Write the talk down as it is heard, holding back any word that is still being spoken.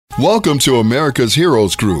Welcome to America's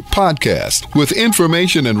Heroes Group podcast with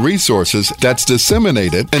information and resources that's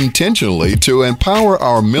disseminated intentionally to empower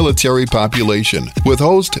our military population. With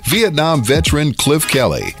host Vietnam veteran Cliff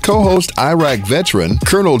Kelley, co-host Iraq veteran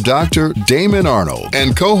Colonel Dr. Damon Arnold,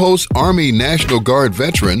 and co-host Army National Guard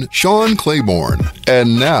veteran Sean Claiborne.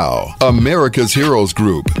 And now, America's Heroes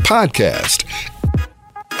Group podcast.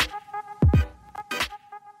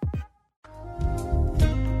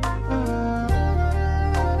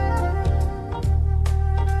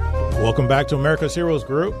 Welcome back to America's Heroes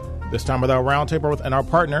Group, this time with our roundtable and our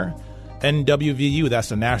partner, NWVU, that's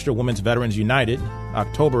the National Women's Veterans United.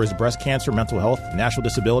 October is Breast Cancer, Mental Health, National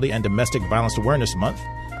Disability, and Domestic Violence Awareness Month.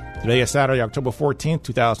 Today is Saturday, October 14th,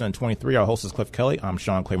 2023. Our host is Cliff Kelley. I'm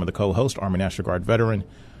Sean Claiborne, the co-host, Army National Guard veteran.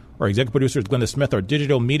 Our executive producer is Glenda Smith. Our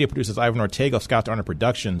digital media producer is Ivan Ortega of Scout to Honor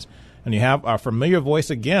Productions. And you have our familiar voice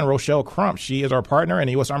again, Rochelle Crump. She is our partner and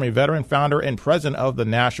a U.S. Army veteran, founder, and president of the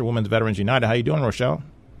National Women's Veterans United. How you doing, Rochelle?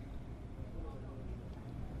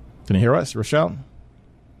 Can you hear us, Rochelle?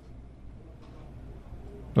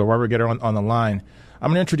 Or while we get her on the line,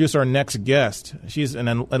 I'm going to introduce our next guest. She's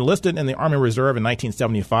enlisted in the Army Reserve in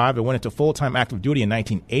 1975 and went into full-time active duty in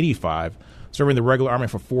 1985, serving the regular Army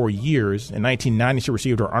for 4 years. In 1990, she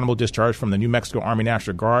received her honorable discharge from the New Mexico Army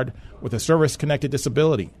National Guard with a service-connected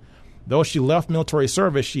disability. Though she left military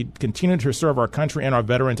service, she continued to serve our country and our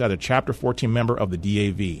veterans as a Chapter 14 member of the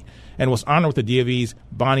DAV and was honored with the DAV's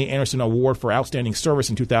Bonnie Anderson Award for Outstanding Service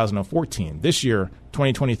in 2014. This year,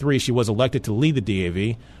 2023, she was elected to lead the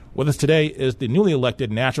DAV. With us today is the newly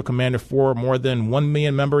elected National Commander for more than 1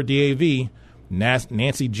 million member DAV,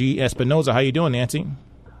 Nancy G. Espinosa. How you doing, Nancy?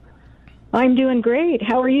 I'm doing great.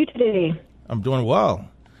 How are you today? I'm doing well.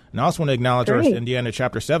 And I also want to acknowledge our Indiana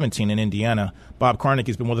Chapter 17 in Indiana. Bob Carnick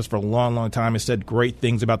has been with us for a long, long time. Has said great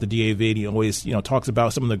things about the DAV. He always, talks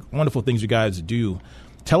about some of the wonderful things you guys do.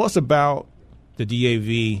 Tell us about the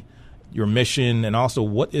DAV, your mission, and also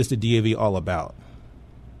what is the DAV all about?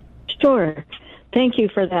 Sure. Thank you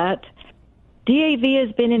for that. DAV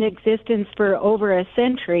has been in existence for over a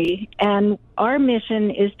century, and our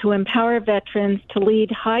mission is to empower veterans to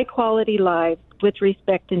lead high-quality lives with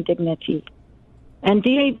respect and dignity. And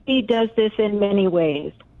DAV does this in many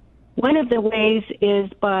ways. One of the ways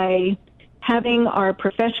is by having our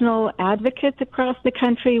professional advocates across the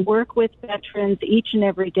country work with veterans each and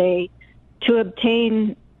every day to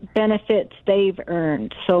obtain benefits they've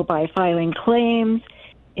earned. So by filing claims,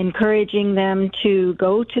 encouraging them to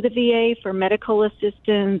go to the VA for medical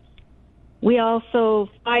assistance. We also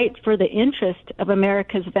fight for the interest of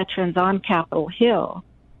America's veterans on Capitol Hill.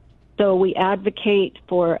 So we advocate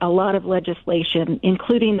for a lot of legislation,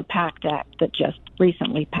 including the PACT Act that just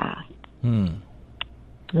recently passed.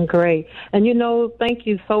 Great. And, thank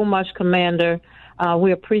you so much, Commander.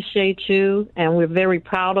 We appreciate you, and we're very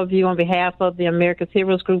proud of you on behalf of the America's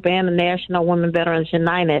Heroes Group and the National Women Veterans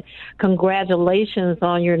United. Congratulations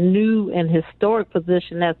on your new and historic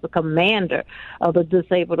position as the commander of the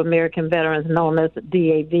Disabled American Veterans, known as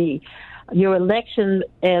DAV. Your election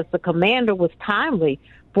as the commander was timely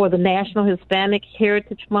for the National Hispanic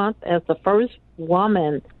Heritage Month as the first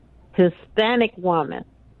Hispanic woman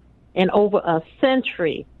in over a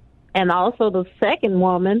century, and also the second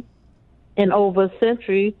woman in over a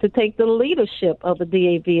century to take the leadership of the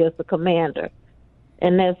DAV as the commander.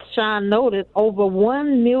 And as Sean noted, over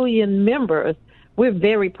 1 million members. We're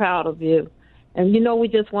very proud of you. And, we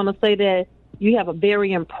just want to say that you have a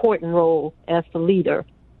very important role as the leader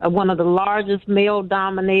of one of the largest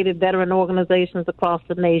male-dominated veteran organizations across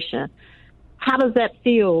the nation. How does that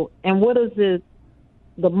feel, and what is the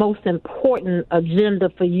most important agenda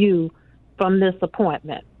for you from this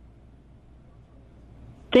appointment?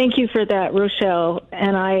 Thank you for that, Rochelle,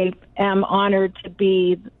 and I am honored to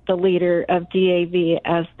be the leader of DAV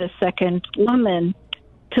as the second woman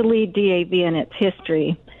to lead DAV in its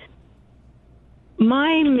history.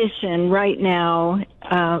 My mission right now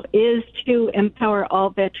is to empower all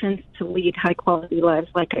veterans to lead high-quality lives,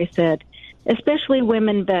 like I said, especially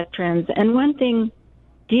women veterans. And one thing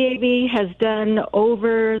DAV has done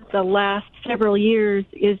over the last several years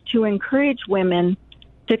is to encourage women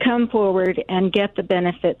to come forward and get the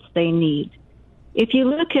benefits they need. If you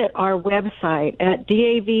look at our website at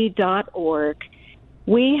DAV.org,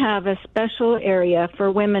 we have a special area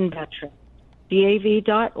for women veterans.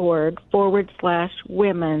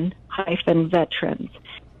 DAV.org/women-veterans.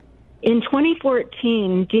 In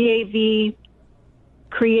 2014, DAV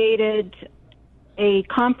created a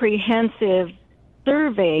comprehensive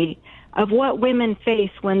survey of what women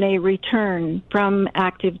face when they return from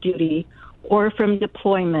active duty or from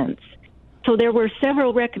deployments. So there were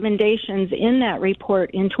several recommendations in that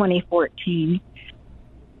report in 2014.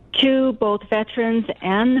 to both veterans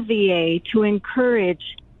and the VA to encourage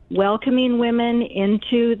welcoming women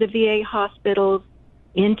into the VA hospitals,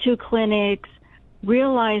 into clinics,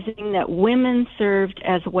 realizing that women served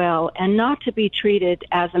as well, and not to be treated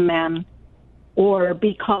as a man or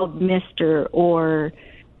be called Mr. or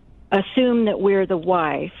assume that we're the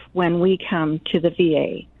wife when we come to the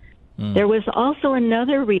VA. There was also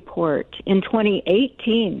another report in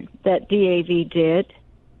 2018 that DAV did,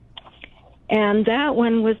 and that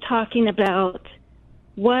one was talking about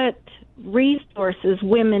what resources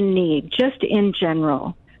women need, just in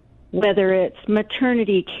general, whether it's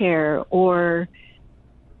maternity care or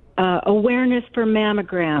awareness for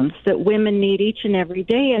mammograms that women need each and every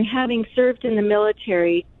day. And having served in the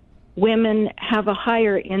military, women have a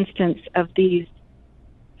higher instance of these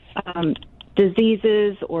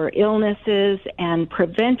diseases or illnesses, and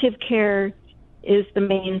preventive care is the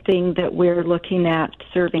main thing that we're looking at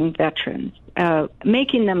serving veterans,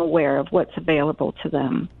 making them aware of what's available to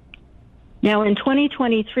them. Now, in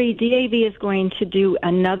 2023, DAV is going to do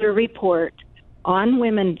another report on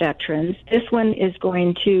women veterans. This one is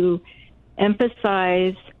going to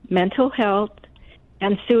emphasize mental health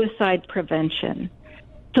and suicide prevention.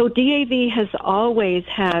 So DAV has always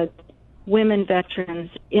had women veterans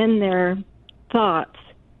in their thoughts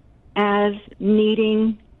as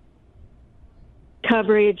needing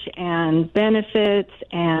coverage and benefits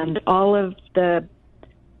and all of the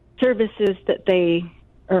services that they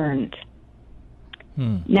earned.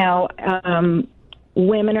 Now,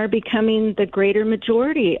 women are becoming the greater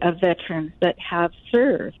majority of veterans that have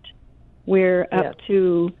served. We're up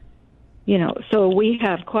to, so we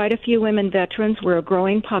have quite a few women veterans. We're a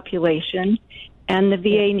growing population, and the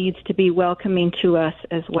VA needs to be welcoming to us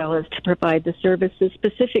as well as to provide the services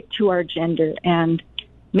specific to our gender. And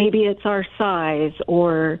maybe it's our size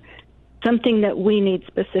or something that we need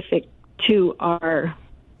specific to our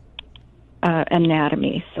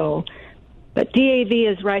anatomy. But DAV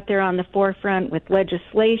is right there on the forefront with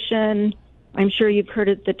legislation. I'm sure you've heard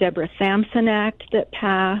of the Deborah Sampson Act that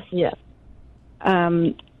passed. Yes.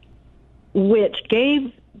 Which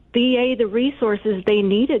gave VA the resources they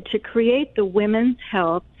needed to create the Women's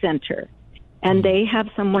Health Center. And they have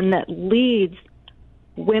someone that leads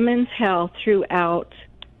women's health throughout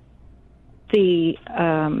the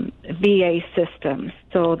VA system.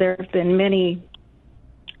 So there have been many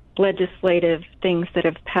legislative things that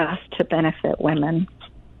have passed to benefit women.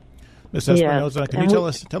 Ms. Espinosa, can you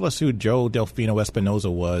tell us who Joe Delfino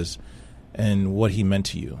Espinosa was and what he meant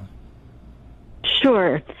to you?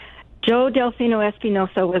 Sure. Joe Delfino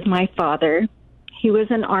Espinosa was my father. He was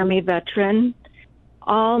an Army veteran.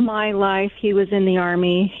 All my life he was in the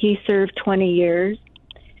Army. He served 20 years.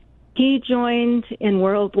 He joined in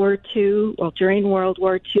World War II, during World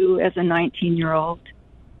War II as a 19-year-old.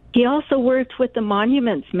 He also worked with the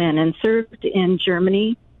Monuments Men and served in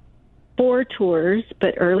Germany 4 tours,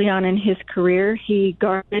 but early on in his career, he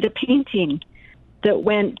guarded a painting that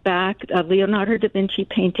went back, a Leonardo da Vinci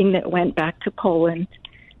painting that went back to Poland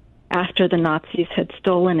after the Nazis had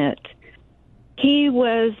stolen it. He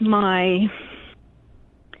was my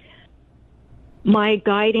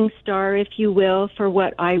guiding star, if you will, for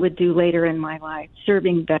what I would do later in my life,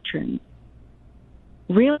 serving veterans.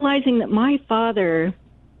 Realizing that my father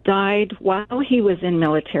died while he was in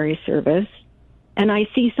military service, and I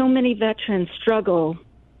see so many veterans struggle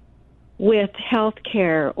with health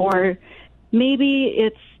care, or maybe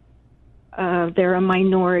it's they're a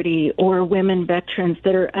minority, or women veterans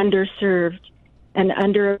that are underserved and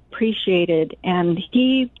underappreciated, and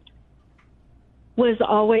he was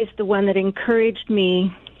always the one that encouraged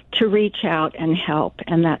me to reach out and help,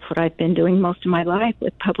 and that's what I've been doing most of my life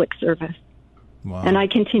with public service. Wow. And I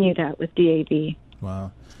continue that with DAV.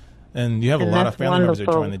 Wow. And you have a lot of family members that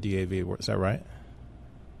joined the DAV, is that right?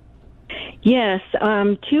 Yes,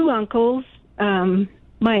 2 uncles.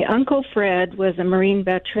 My Uncle Fred was a Marine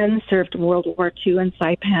veteran, served in World War II in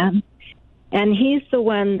Saipan, and he's the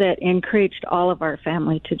one that encouraged all of our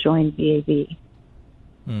family to join VAV.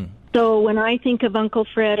 So when I think of Uncle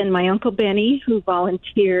Fred and my Uncle Benny, who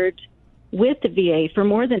volunteered with the VA for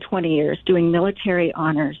more than 20 years doing military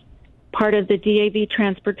honors, part of the DAV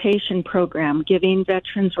transportation program, giving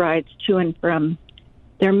veterans rides to and from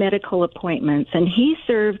their medical appointments. And he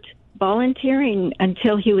served volunteering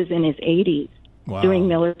until he was in his 80s, doing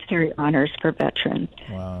military honors for veterans.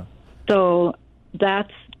 Wow. So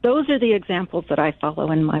those are the examples that I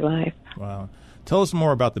follow in my life. Wow. Tell us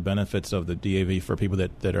more about the benefits of the DAV for people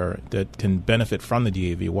that can benefit from the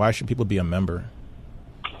DAV. Why should people be a member?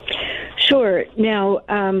 Sure. Now,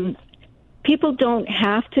 people don't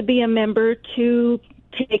have to be a member to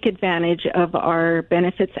take advantage of our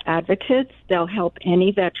benefits advocates. They'll help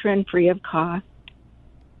any veteran free of cost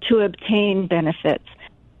to obtain benefits.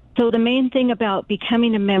 So the main thing about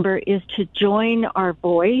becoming a member is to join our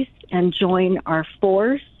voice and join our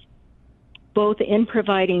force, both in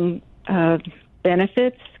providing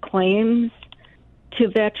benefits, claims to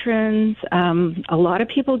veterans. A lot of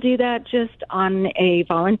people do that just on a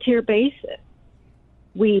volunteer basis.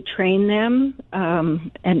 We train them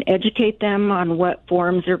and educate them on what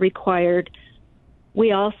forms are required.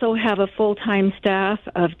 We also have a full-time staff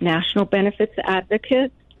of national benefits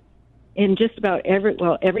advocates in just about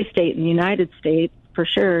every state in the United States, for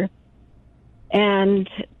sure. And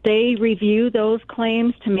they review those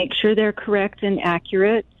claims to make sure they're correct and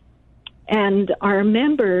accurate. And our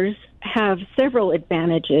members have several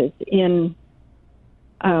advantages with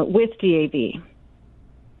DAV.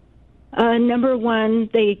 Number one,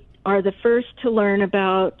 they are the first to learn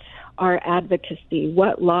about our advocacy,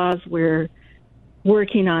 what laws we're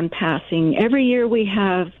working on passing. Every year we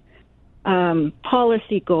have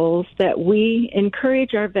policy goals that we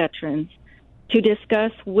encourage our veterans to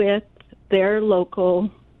discuss with their local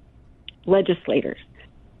legislators,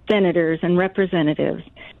 senators, and representatives,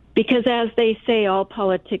 because as they say, all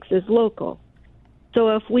politics is local.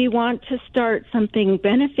 So if we want to start something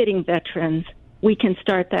benefiting veterans, we can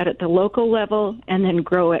start that at the local level and then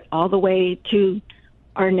grow it all the way to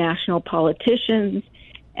our national politicians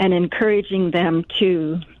and encouraging them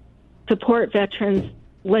to support veterans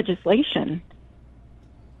legislation.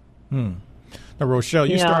 Now, Rochelle,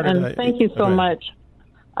 you started. And thank you so much.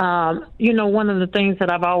 One of the things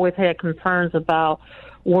that I've always had concerns about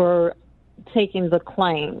were taking the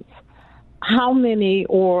claims. How many,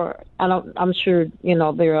 I'm sure,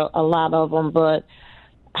 there are a lot of them, but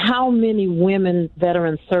how many women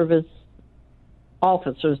veteran service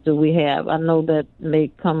officers do we have? I know that may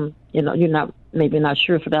come, you're maybe not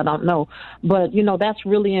sure for that, I don't know. But, that's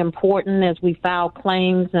really important as we file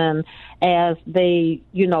claims and as they,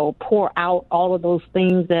 pour out all of those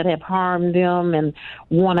things that have harmed them and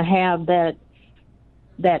want to have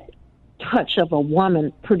that touch of a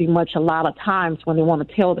woman pretty much a lot of times when they want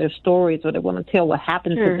to tell their stories or they want to tell what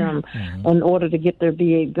happened to them in order to get their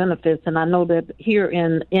VA benefits. And I know that here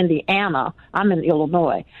in Indiana, I'm in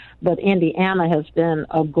Illinois, but Indiana has been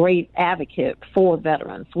a great advocate for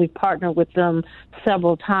veterans. We've partnered with them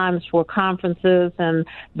several times for conferences, and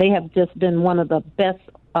they have just been one of the best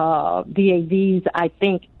DAVs, I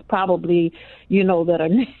think, probably, that are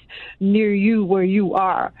near you where you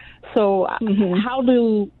are. So how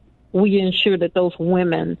do we ensure that those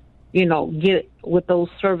women, get with those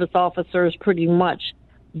service officers pretty much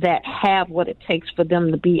that have what it takes for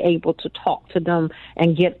them to be able to talk to them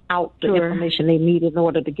and get out the information they need in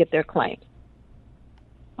order to get their claims?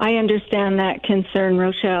 I understand that concern,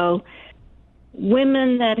 Rochelle.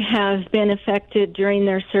 Women that have been affected during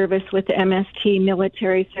their service with MST,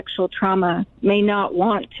 military sexual trauma, may not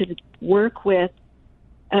want to work with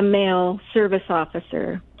a male service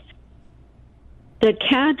officer. The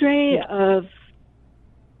cadre of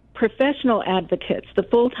professional advocates, the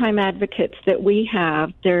full-time advocates that we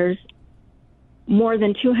have, there's more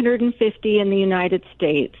than 250 in the United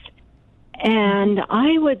States. And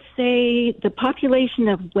I would say the population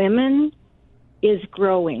of women is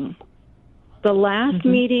growing. The last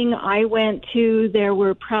meeting I went to, there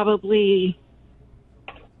were probably,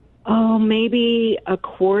 maybe a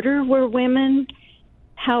quarter were women.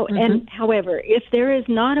 However, if there is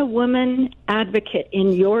not a woman advocate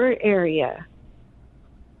in your area,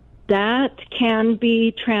 that can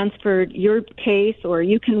be transferred your case, or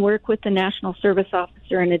you can work with the National Service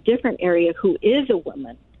Officer in a different area who is a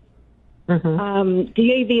woman.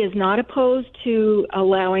 DAV is not opposed to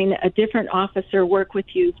allowing a different officer work with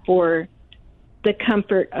you for the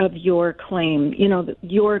comfort of your claim,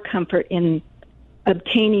 your comfort in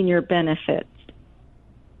obtaining your benefits.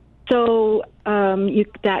 So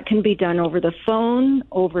that can be done over the phone,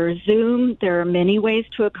 over Zoom. There are many ways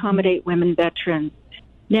to accommodate women veterans.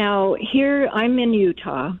 Now, here I'm in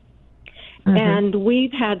Utah, and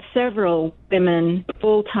we've had several women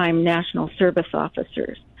full-time national service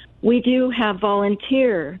officers. We do have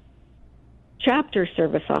volunteer chapter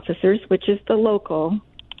service officers, which is the local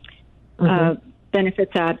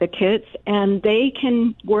benefits advocates, and they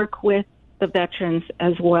can work with the veterans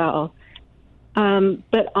as well.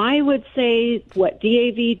 But I would say what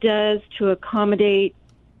DAV does to accommodate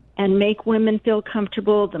and make women feel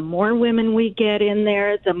comfortable, the more women we get in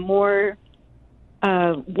there, the more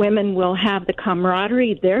women will have the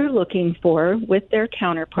camaraderie they're looking for with their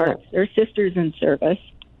counterparts, their sisters in service,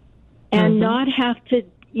 and not have to,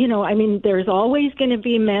 there's always going to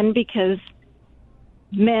be men because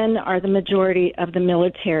men are the majority of the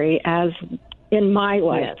military, as in my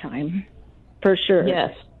lifetime, for sure.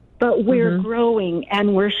 Yes. But we're growing,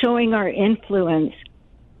 and we're showing our influence.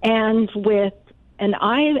 And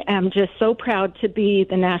I am just so proud to be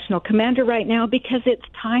the national commander right now, because it's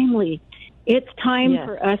timely. It's time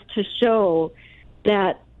for us to show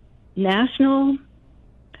that national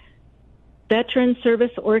veteran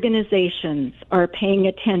service organizations are paying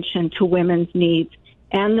attention to women's needs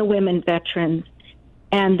and the women veterans.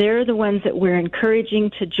 And they're the ones that we're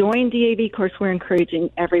encouraging to join DAV. Of course, we're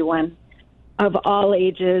encouraging everyone of all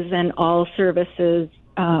ages and all services,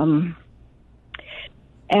 and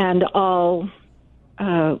all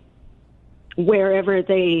wherever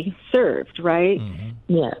they served, right?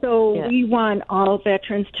 So we want all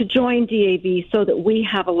veterans to join DAV so that we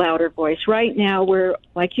have a louder voice. Right now, we're,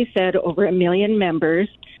 like you said, over 1 million members.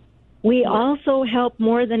 We also help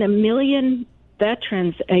more than 1 million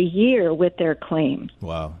veterans a year with their claims.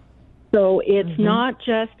 Wow. So it's not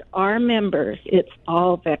just our members, it's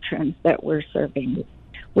all veterans that we're serving.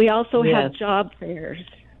 We also have job fairs,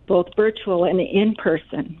 both virtual and in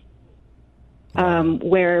person,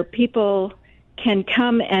 where people can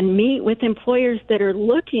come and meet with employers that are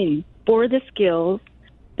looking for the skills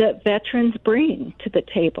that veterans bring to the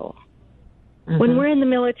table. When we're in the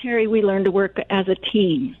military, we learn to work as a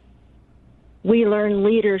team. We learn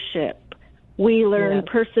leadership. We learn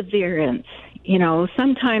perseverance. You know,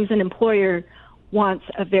 sometimes an employer wants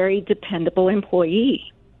a very dependable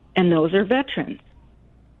employee, and those are veterans.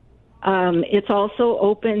 It's also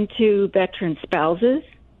open to veteran spouses,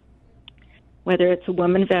 whether it's a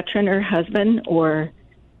woman veteran or husband, or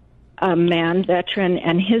a man veteran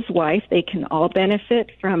and his wife. They can all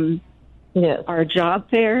benefit from our job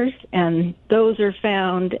fairs, and those are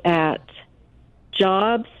found at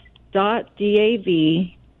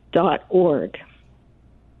jobs.dav.org.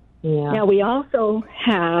 Now, we also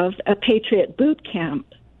have a Patriot Boot Camp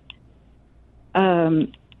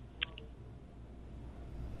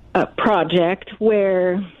a project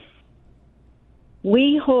where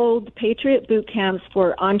we hold Patriot Boot Camps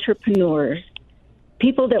for entrepreneurs,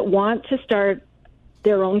 people that want to start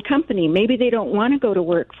their own company. Maybe they don't want to go to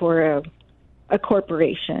work for a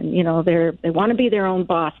corporation. You know, they want to be their own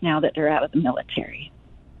boss now that they're out of the military.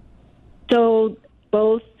 So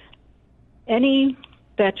both any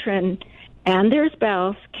veteran and their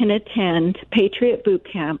spouse can attend Patriot Boot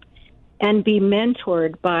Camp and be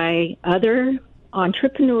mentored by other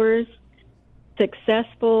entrepreneurs,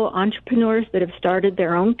 successful entrepreneurs that have started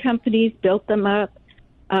their own companies, built them up.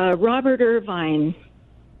 Robert Irvine,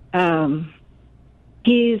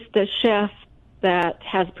 he's the chef that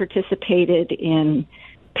has participated in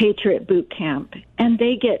Patriot Boot Camp, and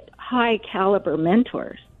they get high caliber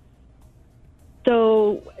mentors.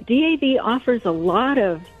 So DAV offers a lot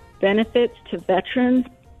of benefits to veterans.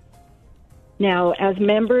 Now, as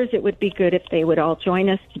members, it would be good if they would all join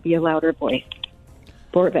us to be a louder voice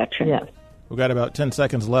for veterans. Yes. We've got about 10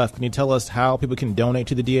 seconds left. Can you tell us how people can donate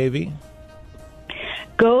to the DAV?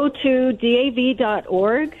 Go to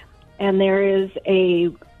DAV.org, and there is a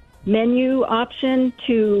menu option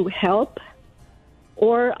to help,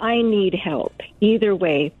 or I need help, either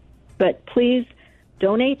way. But please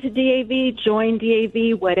donate to DAV, join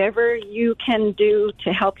DAV, whatever you can do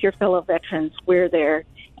to help your fellow veterans. We're there,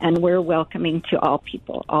 and we're welcoming to all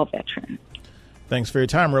people, all veterans. Thanks for your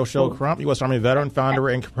time, Rochelle Crump, U.S. Army veteran, founder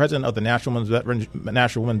and president of the National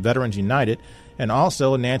Women Veterans United, and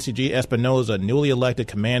also Nancy G. Espinosa, newly elected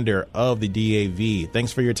commander of the DAV.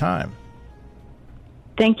 Thanks for your time.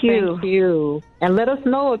 Thank you. Thank you. And let us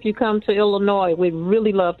know if you come to Illinois. We'd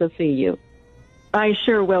really love to see you. I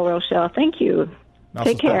sure will, Rochelle. Thank you.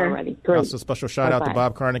 Take care. Also, a special shout out to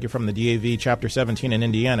Bob Carnegie from the DAV Chapter 17 in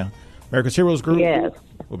Indiana. America's Heroes Group. Yes.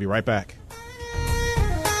 We'll be right back.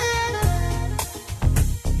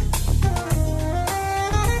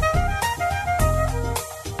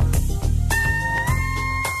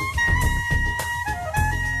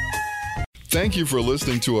 Thank you for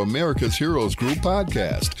listening to America's Heroes Group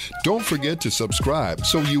podcast. Don't forget to subscribe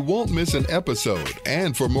so you won't miss an episode.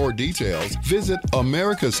 And for more details, visit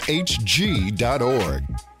americashg.org.